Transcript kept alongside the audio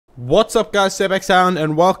What's up, guys? Sound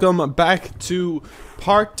and welcome back to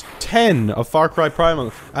part 10 of Farcry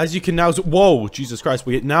Primal. As you can now whoa, Jesus Christ,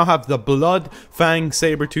 we now have the Blood Fang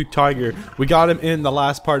Saber-tooth Tiger. We got him in the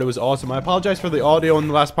last part. It was awesome. I apologize for the audio in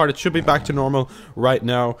the last part. It should be back to normal right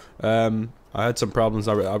now. I had some problems.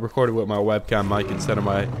 I recorded with my webcam mic instead of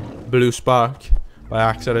my Blue Spark by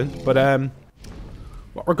accident. But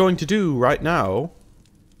what we're going to do right now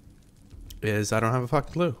is I don't have a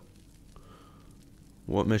fucking clue.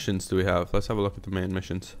 What missions do we have? Let's have a look at the main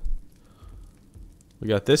missions. We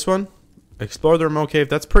got this one. Explore the remote cave.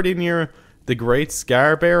 That's pretty near the Great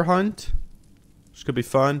Scar Bear Hunt, which could be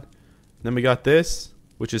fun. Then we got this,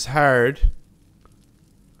 which is hard,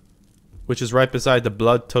 which is right beside the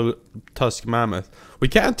Blood Tusk Mammoth. We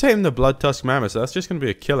can't tame the Blood Tusk Mammoth, so that's just going to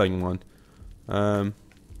be a killing one.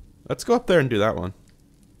 Let's go up there and do that one.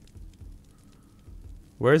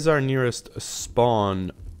 Where's our nearest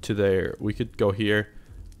spawn to there? We could go here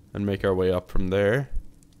and make our way up from there.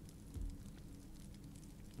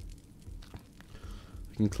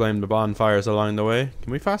 We can claim the bonfires along the way.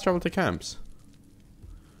 Can we fast travel to camps?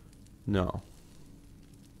 No.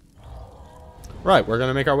 Right, we're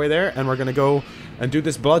gonna make our way there, and we're gonna go and do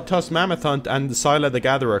this Blood Tusk Mammoth Hunt and the Scylla the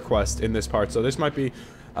Gatherer quest in this part. So this might be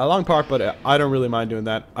a long part, but I don't really mind doing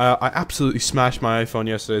that. I absolutely smashed my iPhone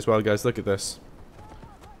yesterday as well, guys. Look at this.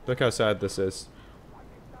 Look how sad this is.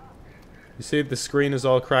 You see the screen is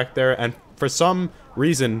all cracked there, and for some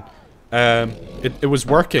reason it was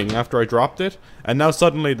working after I dropped it, and now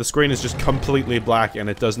suddenly the screen is just completely black and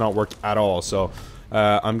it does not work at all. So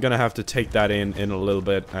I'm gonna have to take that in a little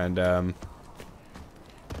bit and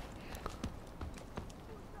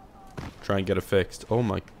try and get it fixed. Oh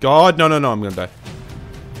my god, no, I'm gonna die.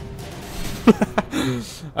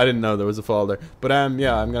 I didn't know there was a fall there, but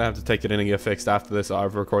yeah, I'm gonna have to take it in and get fixed after this. I'll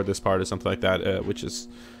record this part or something like that, which is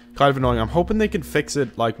kind of annoying. I'm hoping they can fix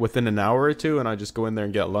it like within an hour or two and I just go in there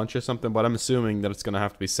and get lunch or something, but I'm assuming that it's gonna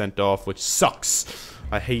have to be sent off, which sucks.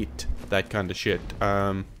 I hate that kind of shit.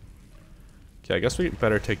 Okay, I guess we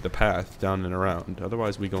better take the path down and around,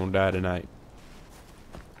 otherwise we gonna die tonight.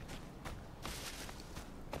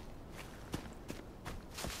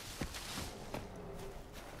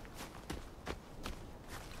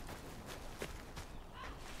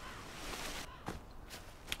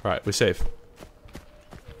 Alright, we're safe.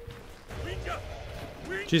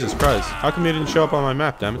 Jesus Christ, how come you didn't show up on my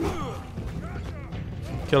map, damn it?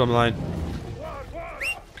 Kill him, Lion.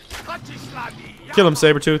 Kill him,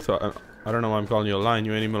 Sabertooth. I don't know why I'm calling you a lion.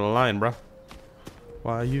 You ain't even a lion, bruh.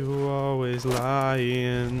 Why you always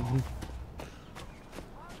lying?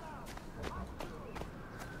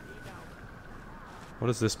 What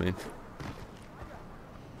does this mean?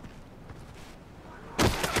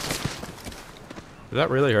 Did that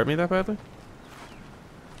really hurt me that badly?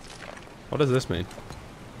 What does this mean?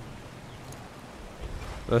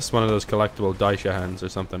 That's one of those collectible Daisha hands or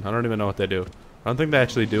something. I don't even know what they do. I don't think they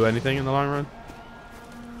actually do anything in the long run.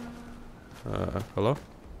 Hello?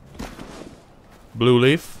 Blue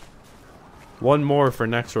leaf. One more for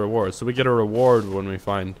next reward. So we get a reward when we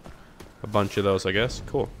find a bunch of those, I guess.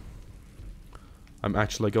 Cool. I'm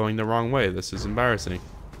actually going the wrong way. This is embarrassing.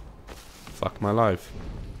 Fuck my life.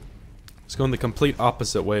 It's going the complete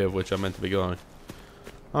opposite way of which I'm meant to be going.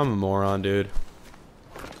 I'm a moron, dude.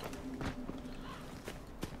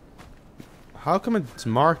 How come it's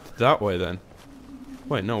marked that way then?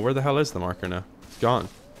 Wait, no, where the hell is the marker now? It's gone.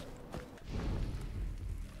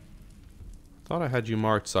 Thought I had you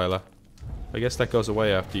marked, Scylla. I guess that goes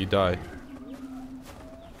away after you die.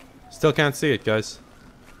 Still can't see it, guys.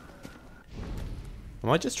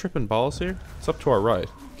 Am I just tripping balls here? It's up to our right.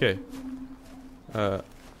 Okay.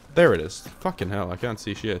 There it is. Fucking hell, I can't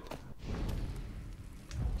see shit.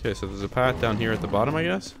 Okay, so there's a path down here at the bottom, I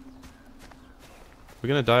guess? We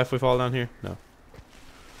gonna die if we fall down here? No.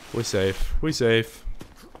 We're safe. We safe.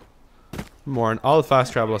 More. I'll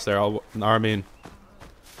fast travel us there. I mean,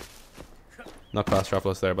 not fast travel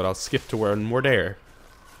us there, but I'll skip to where we're there.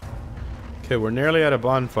 Okay, we're nearly at a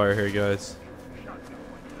bonfire here, guys.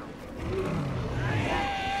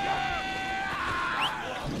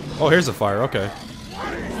 Oh, here's a fire. Okay.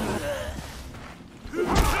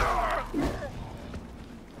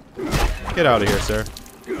 Get out of here, sir.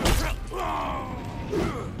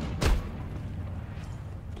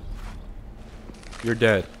 You're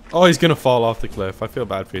dead. Oh, he's gonna fall off the cliff. I feel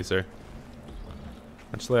bad for you, sir.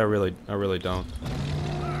 Actually, I really don't.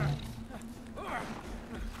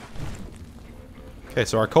 Okay,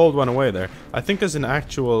 so our cold went away there. I think there's an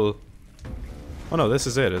actual... Oh no, this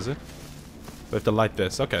is it, is it? We have to light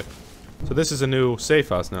this. Okay. So this is a new safe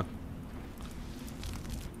house now.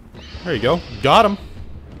 There you go. Got him.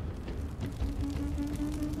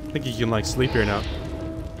 I think you can like sleep here now.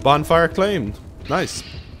 Bonfire claimed. Nice.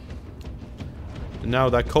 And now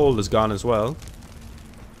that cold is gone as well.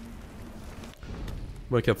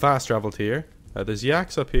 We can fast travel to here. There's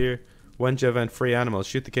yaks up here. Wenja event, free animals.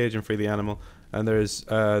 Shoot the cage and free the animal. And there's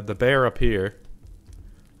the bear up here.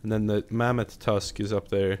 And then the mammoth tusk is up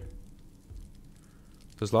there.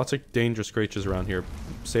 There's lots of dangerous creatures around here.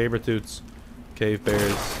 Saber-tooths, cave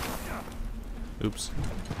bears. Oops.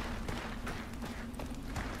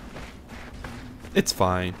 It's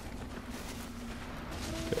fine.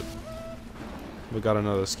 Good. We got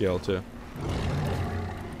another scale too.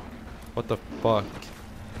 What the fuck?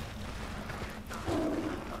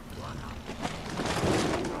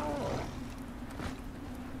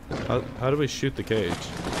 How do we shoot the cage?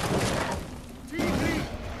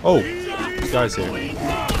 Oh! Guys here.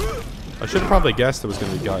 I should have probably guessed there was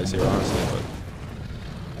going to be guys here, honestly, but...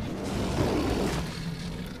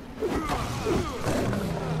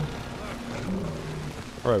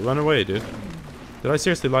 Alright, run away, dude. Did I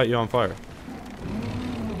seriously light you on fire?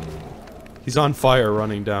 He's on fire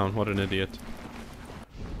running down. What an idiot.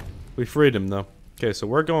 We freed him, though. Okay, so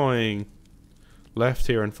we're going left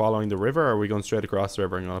here and following the river, or are we going straight across the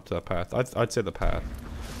river and going up to that path? I'd say the path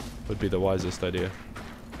would be the wisest idea.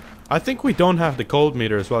 I think we don't have the cold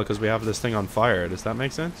meter as well because we have this thing on fire. Does that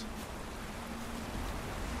make sense?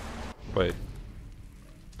 Wait.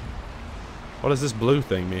 What does this blue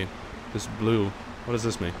thing mean? This blue. What does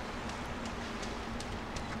this mean?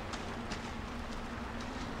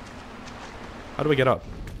 How do we get up?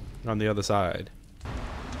 On the other side.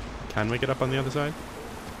 Can we get up on the other side?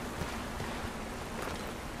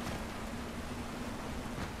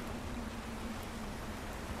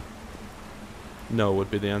 No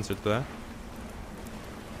would be the answer to that.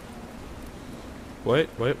 Wait,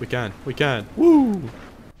 we can. We can. Woo!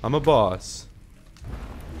 I'm a boss.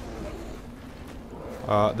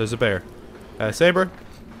 There's a bear. Saber,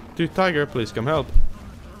 dude, tiger, please come help.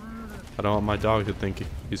 I don't want my dog to think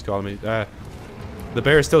he's calling me. The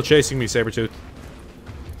bear is still chasing me, Sabretooth.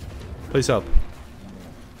 Please help.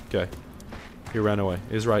 Okay. He ran away.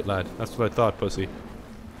 He's right, lad. That's what I thought, pussy.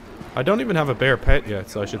 I don't even have a bear pet yet,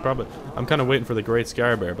 so I should probably... I'm kind of waiting for the Great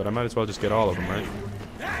Scar Bear, but I might as well just get all of them, right?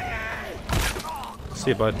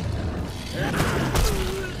 See you, bud.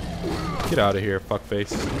 Get out of here,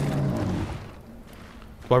 fuckface.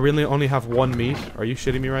 Do I really only have one meat? Are you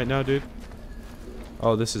shitting me right now, dude?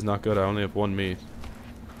 Oh, this is not good. I only have one meat.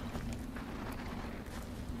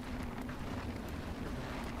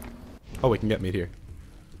 Oh, we can get meat here.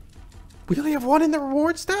 We only have one in the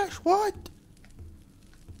reward stash? What?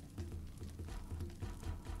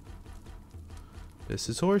 This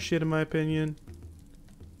is horseshit in my opinion.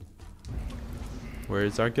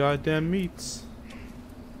 Where's our goddamn meats?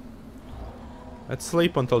 Let's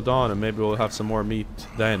sleep until dawn and maybe we'll have some more meat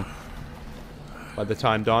then. By the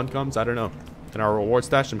time dawn comes, I don't know. In our reward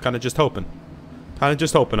stash, I'm kind of just hoping. Kind of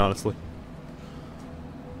just hoping, honestly.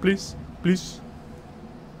 Please, please.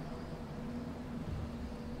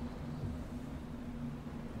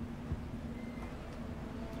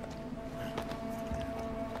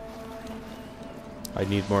 I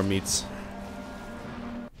need more meats.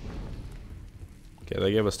 Okay,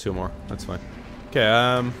 they gave us 2 more. That's fine.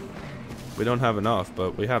 Okay, we don't have enough,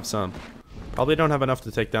 but we have some. Probably don't have enough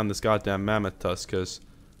to take down this goddamn mammoth tusk, because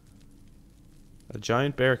a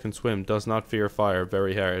giant bear can swim, does not fear fire,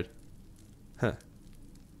 very hard. Huh.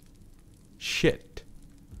 Shit.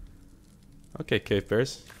 Okay, cave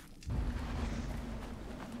bears.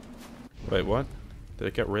 Wait, what? Did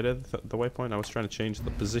it get rid of the waypoint? I was trying to change the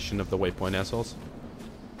position of the waypoint, assholes.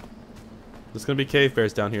 There's gonna be cave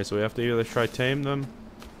bears down here, so we have to either try tame them.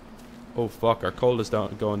 Oh fuck, our cold is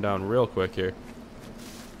going down real quick here.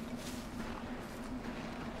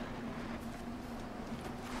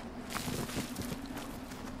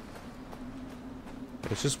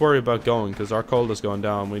 Let's just worry about going, because our cold is going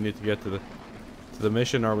down. We need to get to the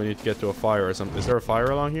mission, or we need to get to a fire or something. Is there a fire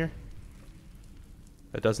along here?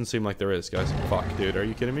 It doesn't seem like there is, guys. Fuck, dude, are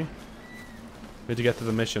you kidding me? We need to get to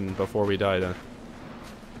the mission before we die then.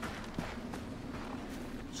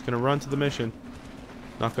 Just gonna run to the mission.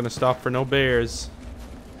 Not gonna stop for no bears.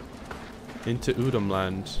 Into UDAM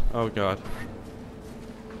land. Oh god.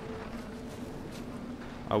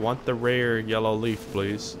 I want the rare yellow leaf,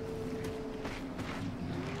 please.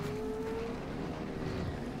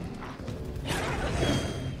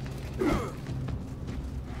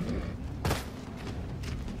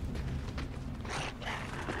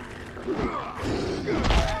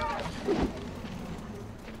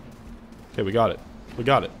 Okay, we got it. We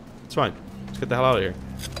got it. It's fine. Let's get the hell out of here.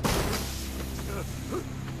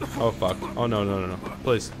 Oh, fuck. Oh, no, no, no, no.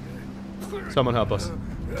 Please. Someone help us.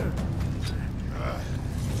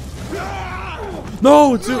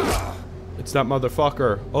 No, it's that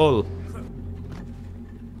motherfucker. Oh.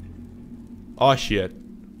 Oh shit.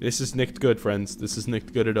 This is nicked good, friends. This is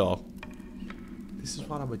nicked good at all. This is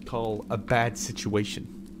what I would call a bad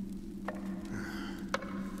situation.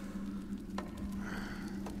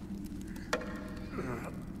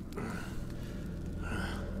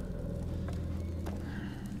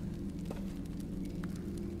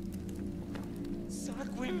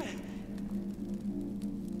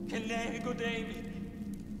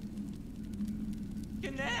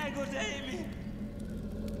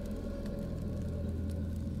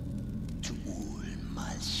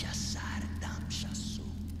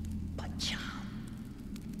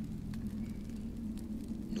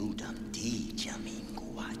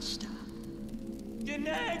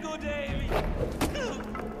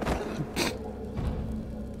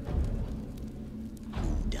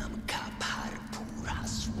 UDAM kapar pura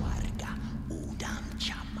swarga, UDAM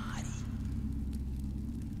chamari.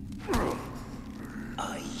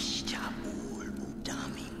 Aishta ul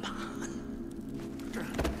udami pan.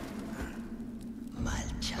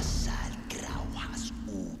 Malchasar grauhas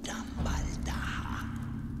UDAM baldaha.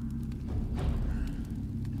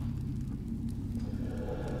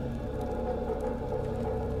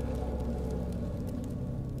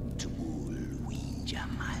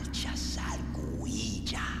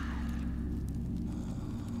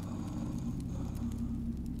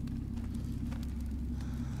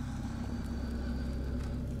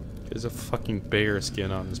 There's a fucking bear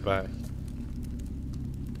skin on his back.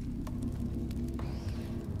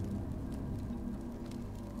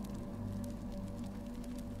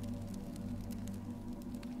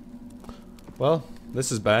 Well,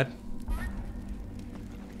 this is bad.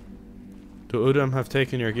 Do UDAM have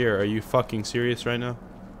taken your gear? Are you fucking serious right now?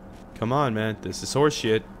 Come on, man. This is horse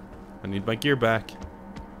shit. I need my gear back.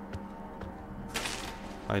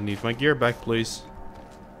 I need my gear back, please.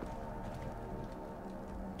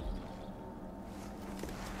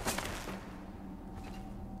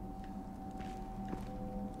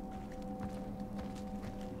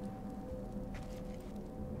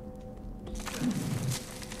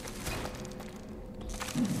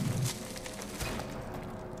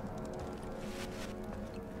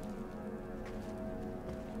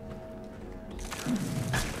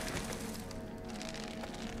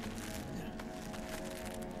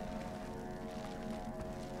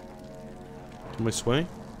 Can we swing?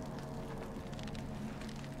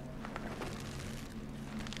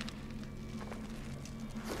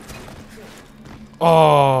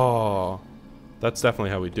 Oh, that's definitely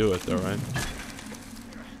how we do it, though, right?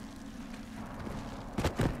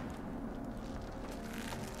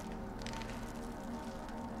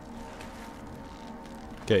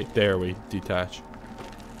 Okay, there we detach.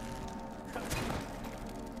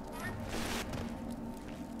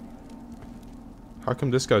 How come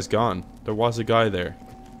this guy's gone? There was a guy there.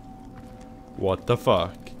 What the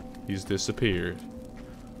fuck? He's disappeared.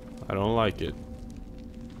 I don't like it.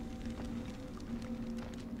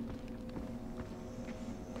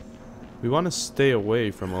 We want to stay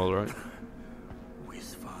away from all, right?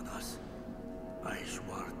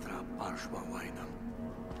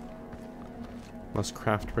 Must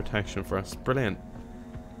craft protection for us. Brilliant.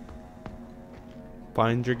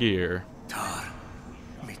 Find your gear.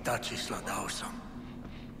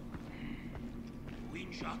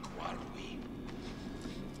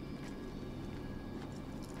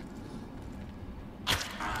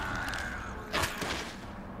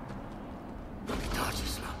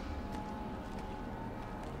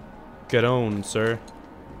 Get on, sir.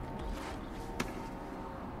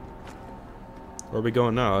 Where are we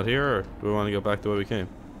going now? Out here, or do we want to go back the way we came?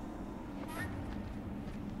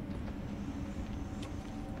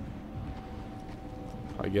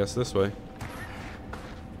 I guess this way.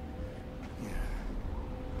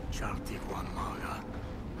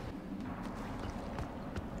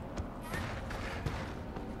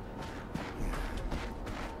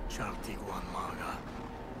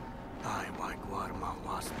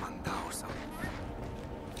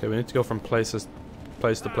 Okay, we need to go from place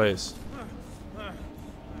to place.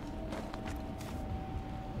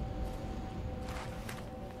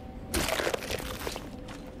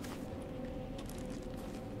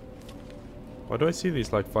 Why do I see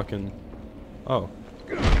these like fucking... Oh.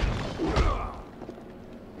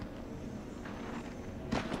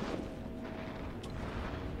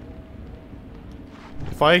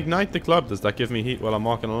 If I ignite the club, does that give me heat while I'm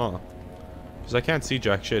walking along? Because I can't see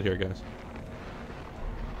jack shit here, guys.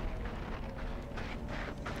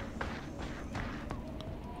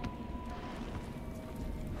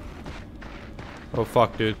 Oh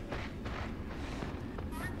fuck, dude.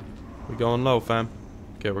 We going low, fam.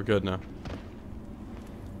 Okay, we're good now.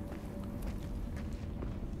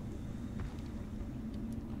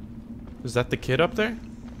 Is that the kid up there?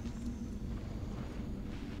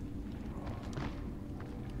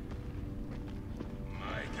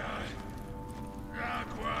 My God.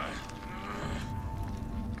 Aqua.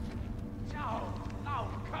 Ciao.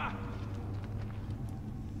 Lauca.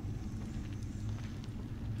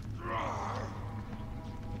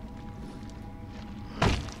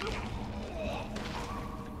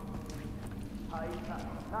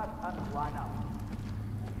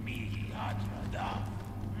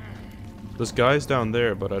 This guy's down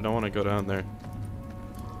there, but I don't want to go down there.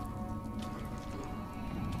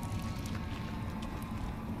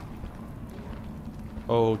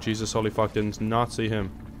 Oh, Jesus, holy fuck, didn't not see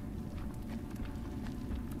him.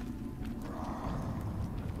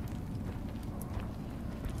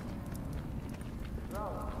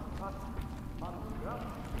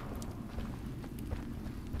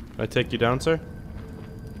 Can I take you down, sir?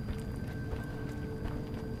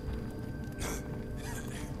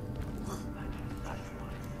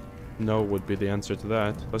 No would be the answer to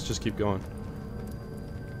that. Let's just keep going.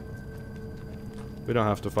 We don't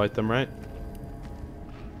have to fight them, right?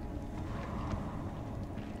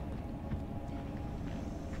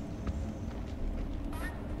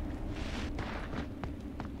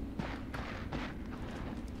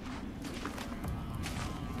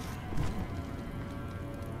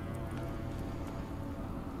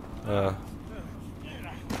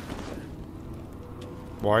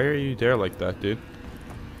 Why are you there like that, dude?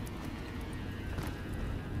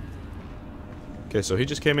 Okay, so he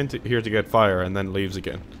just came into here to get fire and then leaves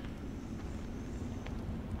again.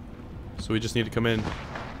 So we just need to come in,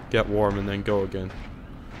 get warm, and then go again.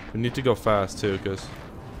 We need to go fast too, because...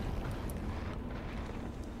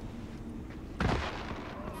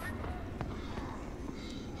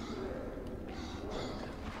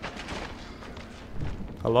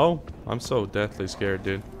 Hello? I'm so deathly scared,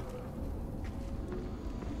 dude.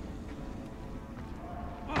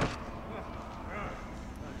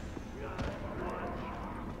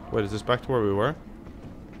 Wait, is this back to where we were?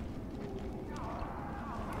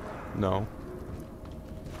 No.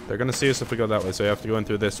 They're gonna see us if we go that way, so you have to go in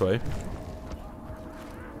through this way.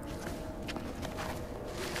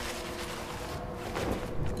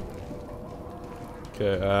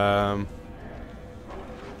 Okay,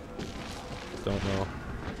 don't know.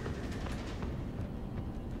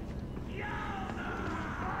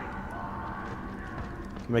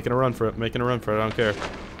 Making a run for it, making a run for it, I don't care.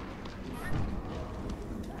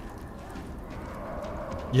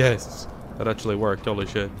 Yes! That actually worked, holy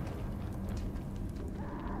shit.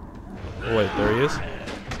 Oh wait, there he is?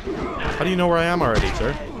 How do you know where I am already,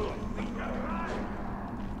 sir?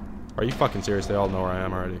 Are you fucking serious? They all know where I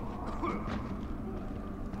am already.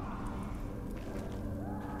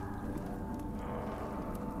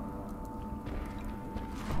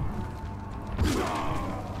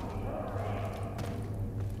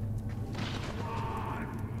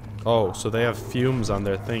 Oh, so they have fumes on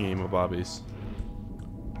their thingy, mabobbies.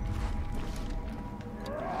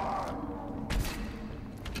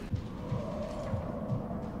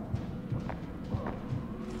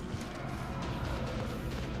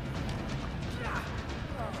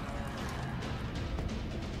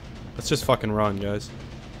 Let's just fucking run, guys.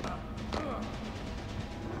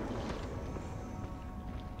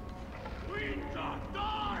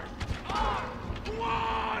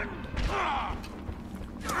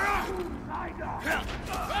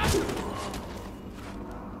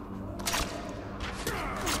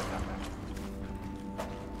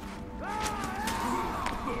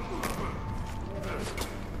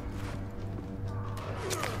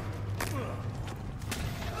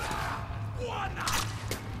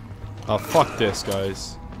 Oh, fuck this,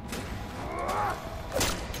 guys.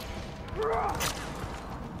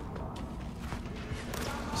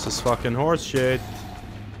 This is fucking horse shit.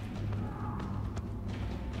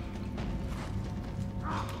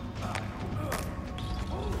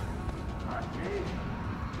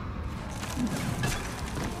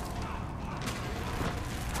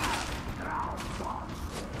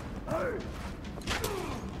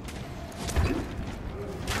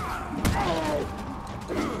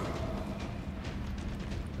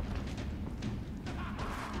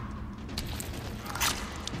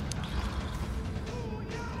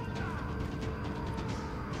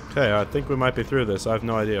 Okay, I think we might be through this. I have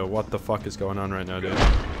no idea what the fuck is going on right now, dude.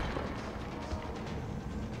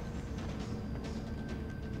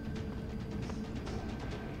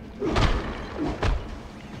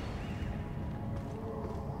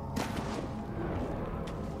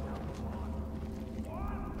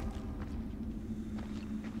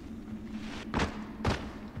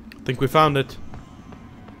 I think we found it.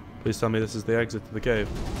 Please tell me this is the exit to the cave.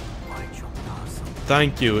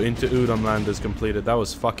 Thank you. Into UDAM land is completed. That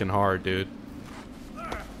was fucking hard, dude.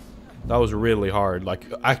 That was really hard. Like,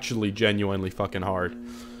 actually genuinely fucking hard.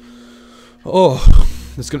 Oh,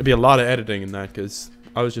 there's gonna be a lot of editing in that because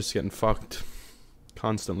I was just getting fucked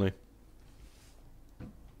constantly.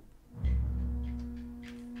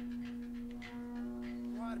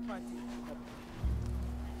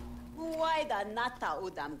 Why the nata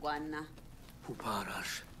udam guana?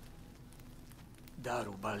 Puparas.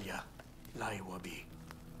 Darubalya. Laiwabi.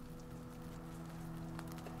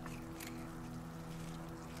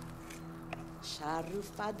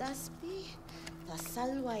 Sharufadaspi.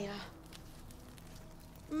 Tasalwaya.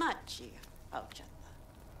 Machi. Ouchata.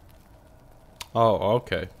 Oh,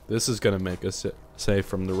 okay. This is gonna make us safe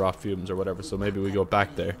from the raw fumes or whatever, so maybe we go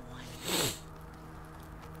back there.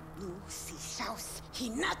 Lucy South.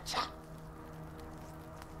 Hinacha.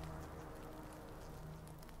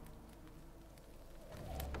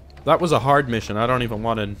 That was a hard mission. I don't even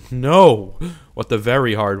want to know what the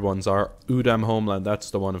very hard ones are. UDAM Homeland,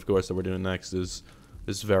 that's the one, of course, that we're doing next, is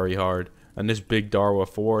very hard. And this Big Darwa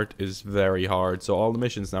Fort is very hard. So all the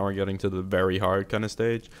missions now are getting to the very hard kind of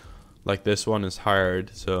stage. Like this one is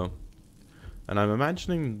hard, so... And I'm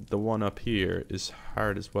imagining the one up here is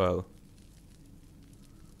hard as well.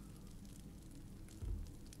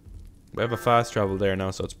 We have a fast travel there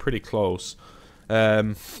now, so it's pretty close.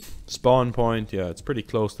 Spawn point, yeah, it's pretty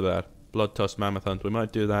close to that. Blood Tusk Mammoth Hunt. We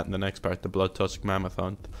might do that in the next part, the Blood Tusk Mammoth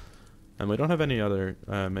Hunt. And we don't have any other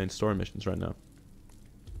main story missions right now.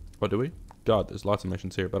 What do we? God, there's lots of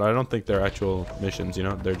missions here, but I don't think they're actual missions, you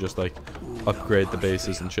know? They're just like upgrade the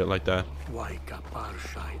bases and shit like that.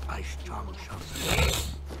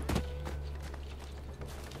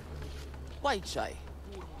 Why chai?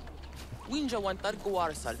 Winja wantar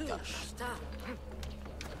guar saltarsh.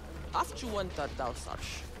 After wantar dal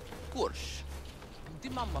sarsh. Kursh. Di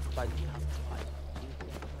mamma fbadi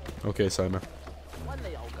haftu. Okay, Simon. Wala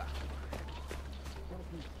yauga.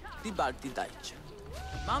 Di balti daicha.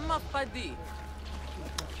 Mama fbadi.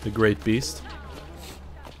 The Great Beast.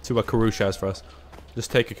 See what Karush has for us. Just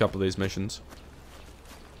take a couple of these missions.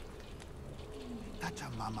 Tacha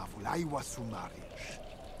mama fulaiwa sumarish.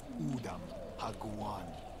 Udam haguan.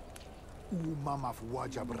 U mama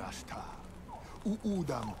wajabrasta. U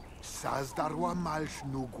udam sazdarwa malsh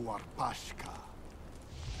nuguar pashka.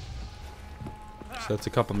 So that's a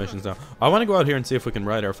couple missions now. I want to go out here and see if we can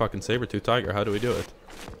ride our fucking saber-tooth tiger. How do we do it?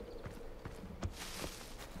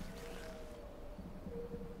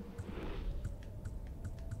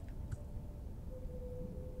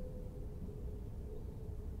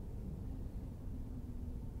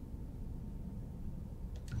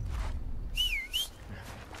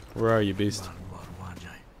 Where are you, beast?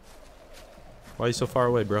 Why are you so far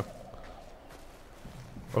away, bro?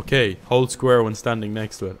 Okay, hold square when standing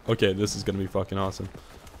next to it. Okay, this is gonna be fucking awesome.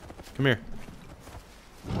 Come here.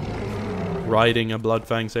 Riding a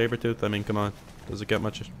Bloodfang Sabertooth? I mean, come on. Does it get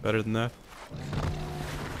much better than that?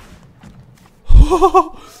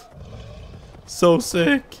 So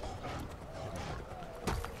sick!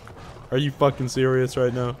 Are you fucking serious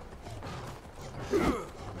right now?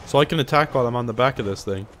 So I can attack while I'm on the back of this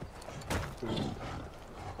thing.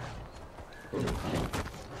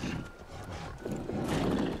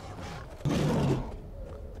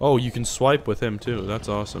 Oh, you can swipe with him too. That's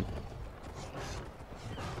awesome.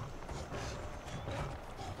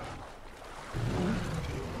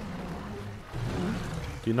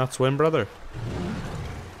 Do you not swim, brother?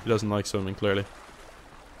 He doesn't like swimming, clearly.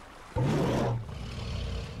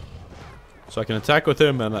 So I can attack with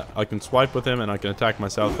him, and I can swipe with him, and I can attack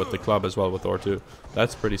myself with the club as well with R2.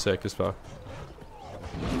 That's pretty sick as fuck.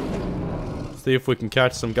 See if we can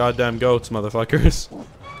catch some goddamn goats, motherfuckers.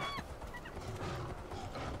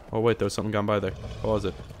 Oh wait, there was something gone by there. What was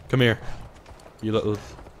it? Come here, you little...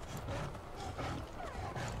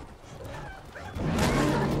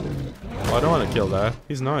 Oh, I don't want to kill that.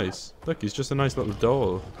 He's nice. Look, he's just a nice little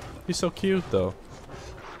doll. He's so cute, though.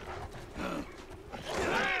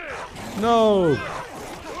 No!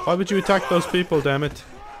 Why would you attack those people, damn it?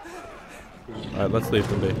 Alright, let's leave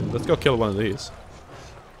them be. Let's go kill one of these.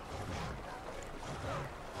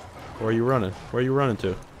 Where are you running? Where are you running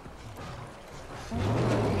to?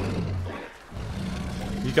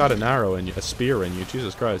 You got an arrow in you, a spear in you,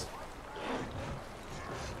 Jesus Christ.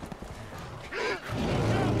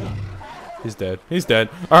 He's dead. He's dead.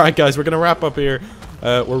 Alright guys, we're gonna wrap up here.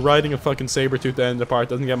 We're riding a fucking saber-tooth at the end of the part.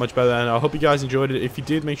 Doesn't get much better than that. I hope you guys enjoyed it. If you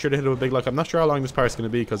did, make sure to hit it with a big like. I'm not sure how long this part's going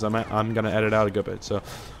to be because I'm going to edit out a good bit. So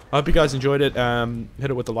I hope you guys enjoyed it. Hit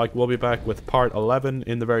it with the like. We'll be back with part 11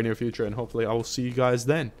 in the very near future. And hopefully I will see you guys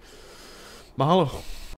then. Mahalo.